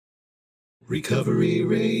Recovery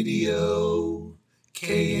Radio,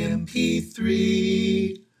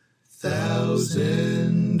 KMP3,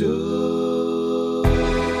 1000 Oaks.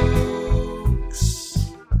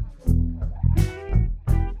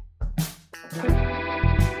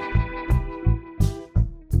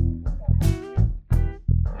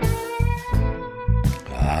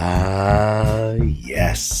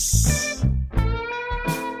 Yes.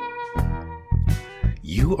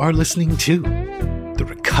 You are listening to the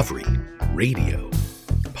Recovery Radio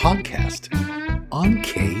podcast on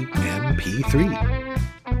KMP3.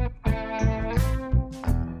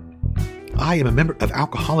 I am a member of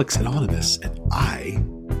Alcoholics Anonymous, and I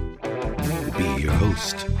will be your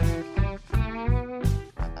host.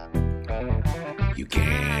 You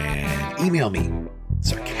can email me,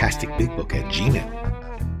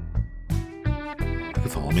 sarcasticbigbook@gmail.com. You can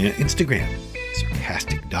follow me on Instagram,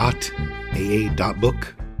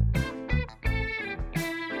 sarcastic.aa.book.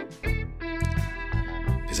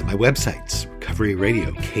 Visit my websites,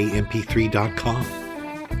 recoveryradiokmp3.com,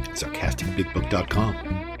 sarcasticbigbook.com.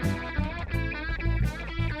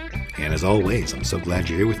 And as always, I'm so glad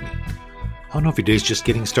you're here with me. I don't know if your day's just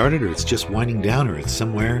getting started, or it's just winding down, or it's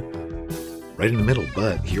somewhere right in the middle,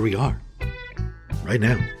 but here we are. Right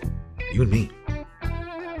now, you and me.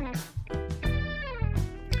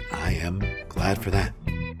 I am glad for that.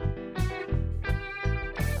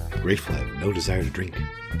 Grateful I have no desire to drink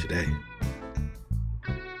today.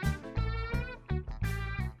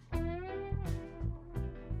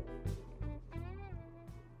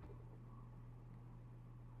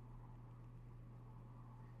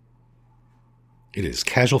 It is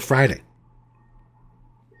Casual Friday.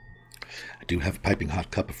 I do have a piping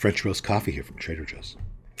hot cup of French roast coffee here from Trader Joe's,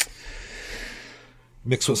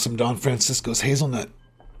 mixed with some Don Francisco's hazelnut.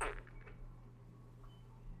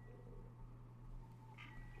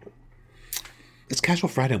 It's Casual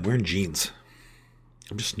Friday. I'm wearing jeans.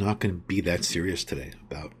 I'm just not going to be that serious today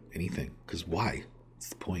about anything, because why? What's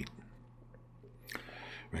the point?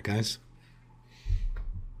 Right, guys?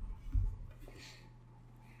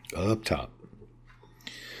 Up top.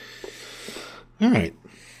 All right. I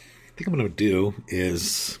think I'm going to do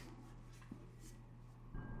is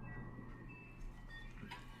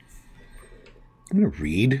I'm going to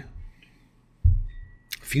read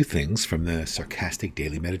a few things from the Sarcastic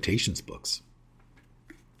Daily Meditations books.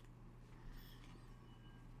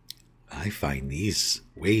 I find these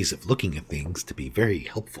ways of looking at things to be very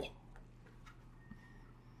helpful.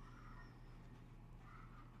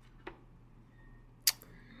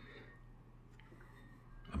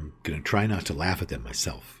 I'm going to try not to laugh at them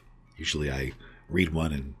myself. Usually I read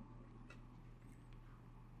one and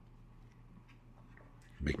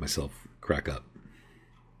make myself crack up.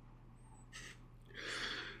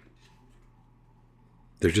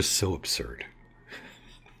 They're just so absurd.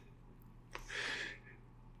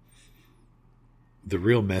 The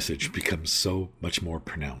real message becomes so much more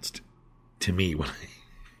pronounced to me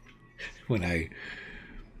when I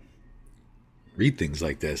read things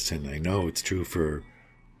like this, and I know it's true for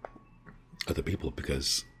other people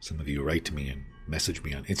because some of you write to me and message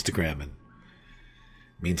me on Instagram, and it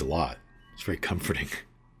means a lot. It's very comforting.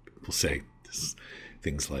 People say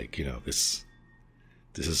things like, this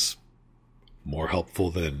is more helpful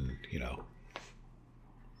than,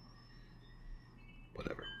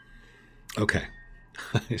 whatever. Okay.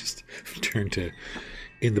 I just turned to,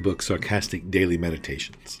 in the book, Sarcastic Daily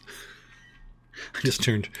Meditations. I'm just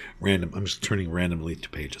turning randomly to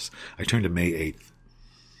pages. I turned to May 8th.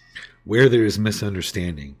 Where there is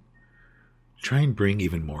misunderstanding, try and bring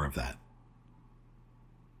even more of that.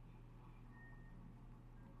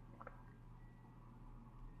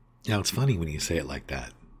 Now, it's funny when you say it like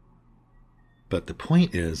that. But the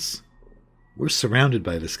point is, we're surrounded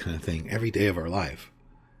by this kind of thing every day of our life.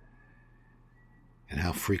 And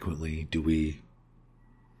how frequently do we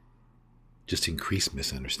just increase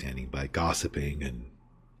misunderstanding by gossiping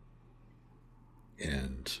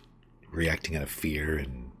and reacting out of fear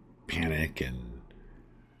and panic and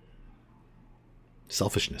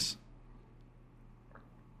selfishness?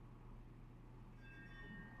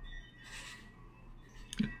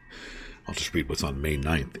 I'll just read what's on May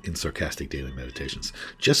 9th in Sarcastic Daily Meditations.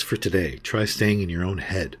 Just for today, try staying in your own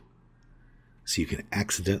head so you can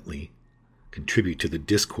accidentally contribute to the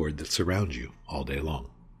discord that surrounds you all day long.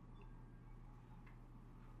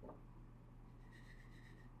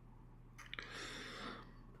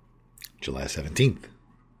 July 17th.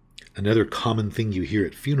 Another common thing you hear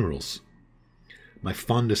at funerals. My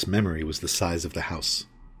fondest memory was the size of the house.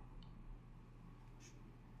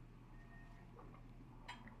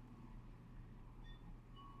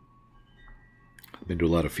 I've been to a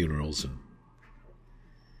lot of funerals, and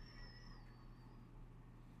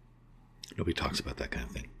Nobody talks about that kind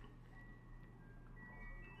of thing.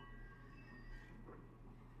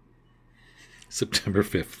 September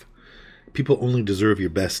 5th. People only deserve your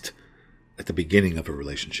best at the beginning of a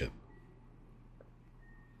relationship.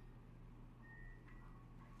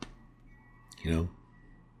 You know?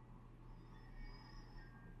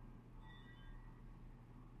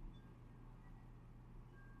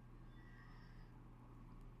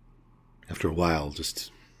 After a while,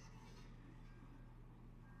 just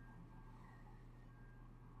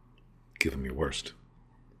give them your worst.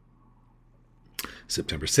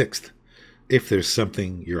 September 6th. If there's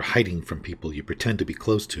something you're hiding from people you pretend to be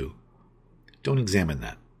close to, don't examine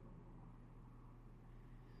that.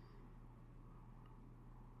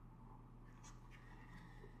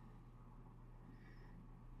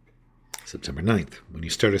 September 9th. When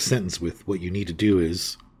you start a sentence with what you need to do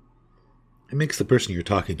is, it makes the person you're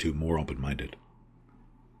talking to more open-minded.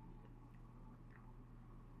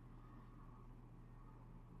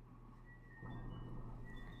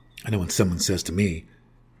 I know when someone says to me,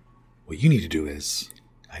 what you need to do is,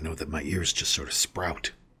 I know that my ears just sort of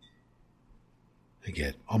sprout. I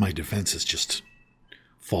get all my defenses just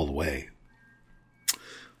fall away.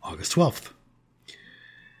 August 12th.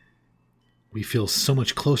 We feel so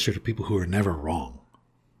much closer to people who are never wrong.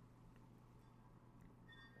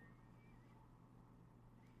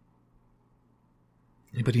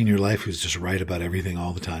 Anybody in your life who's just right about everything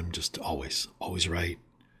all the time? Just always right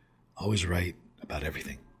about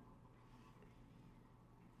everything.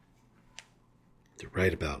 They're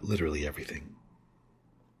right about literally everything.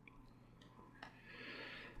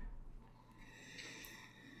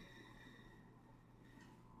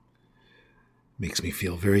 Makes me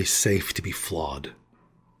feel very safe to be flawed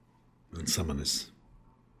when someone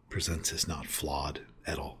presents as not flawed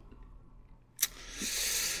at all.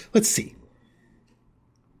 Let's see.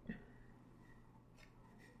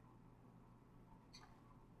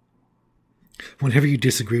 Whenever you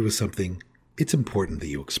disagree with something, it's important that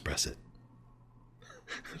you express it.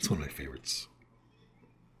 That's one of my favorites.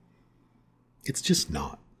 It's just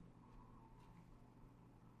not.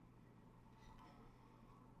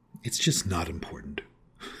 It's just not important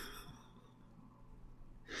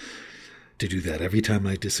to do that every time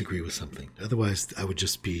I disagree with something. Otherwise, I would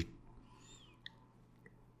just be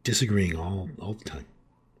disagreeing all the time.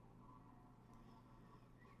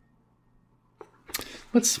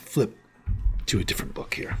 Let's flip to a different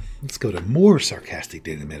book here. Let's go to more Sarcastic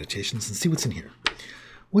Daily Meditations and see what's in here.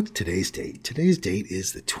 What's today's date? Today's date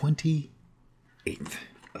is the 28th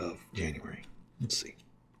of January. Let's see.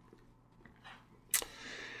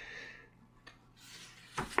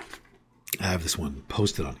 I have this one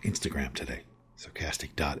posted on Instagram today,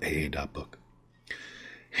 sarcastic.aa.book.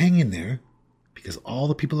 Hang in there, because all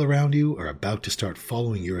the people around you are about to start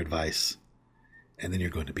following your advice, and then you're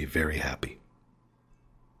going to be very happy.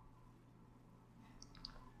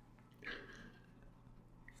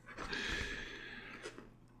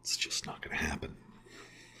 It's just not going to happen.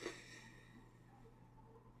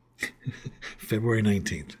 February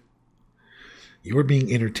 19th. Your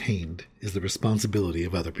being entertained is the responsibility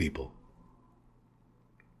of other people.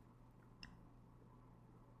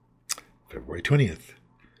 February 20th.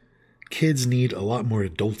 Kids need a lot more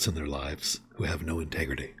adults in their lives who have no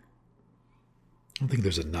integrity. I don't think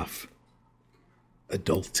there's enough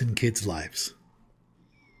adults in kids' lives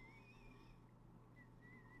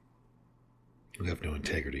who have no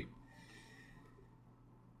integrity.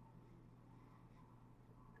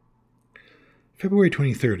 February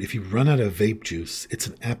 23rd, if you run out of vape juice, it's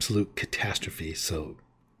an absolute catastrophe, so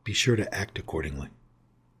be sure to act accordingly.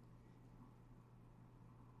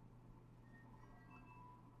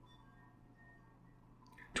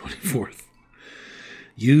 '24th.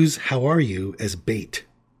 Use "how are you" as bait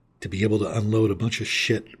to be able to unload a bunch of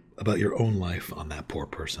shit about your own life on that poor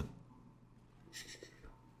person.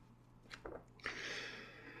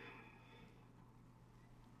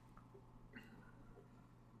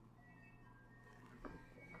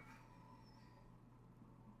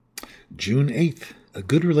 June 8th. A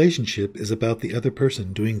good relationship is about the other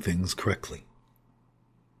person doing things correctly.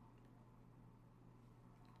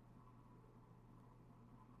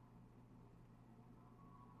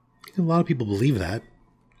 A lot of people believe that.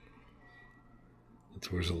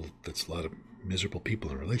 That's a lot of miserable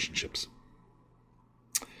people in relationships.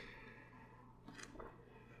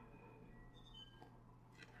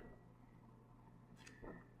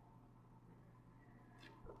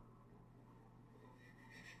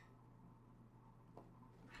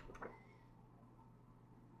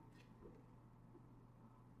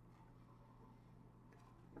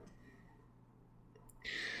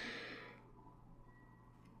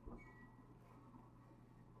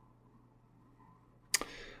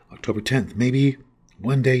 October 10th, maybe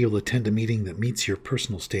one day you'll attend a meeting that meets your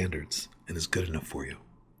personal standards and is good enough for you.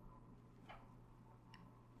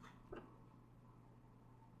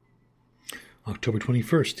 October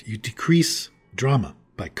 21st, you decrease drama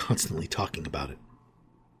by constantly talking about it.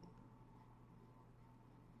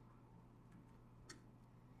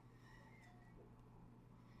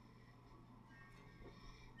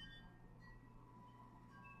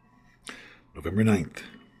 November 9th,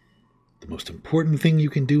 the most important thing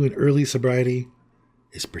you can do in early sobriety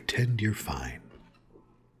is pretend you're fine.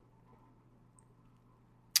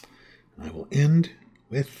 I will end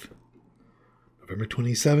with November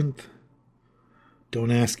 27th.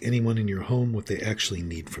 Don't ask anyone in your home what they actually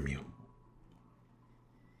need from you.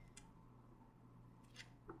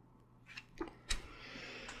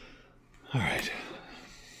 All right.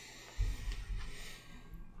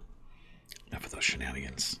 Enough of those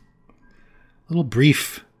shenanigans. A little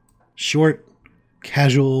brief, short,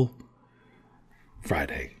 casual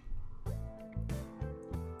Friday.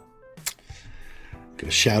 Give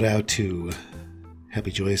a shout out to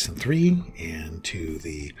Happy Joyous and 3 and to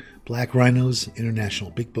the Black Rhinos International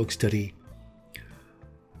Big Book Study.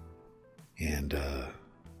 And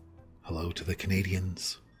hello to the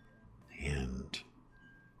Canadians. And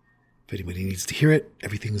if anybody needs to hear it,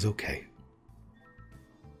 everything's okay.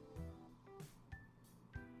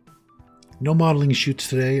 No modeling shoots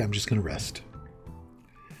today. I'm just going to rest.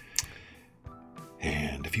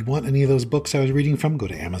 And if you want any of those books I was reading from, go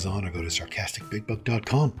to Amazon or go to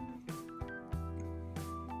sarcasticbigbook.com.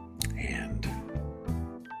 And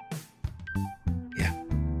yeah.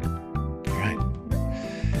 All right.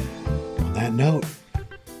 On that note,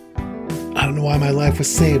 I don't know why my life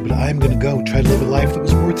was saved, but I'm going to go try to live a life that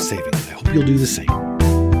was worth saving. I hope you'll do the same.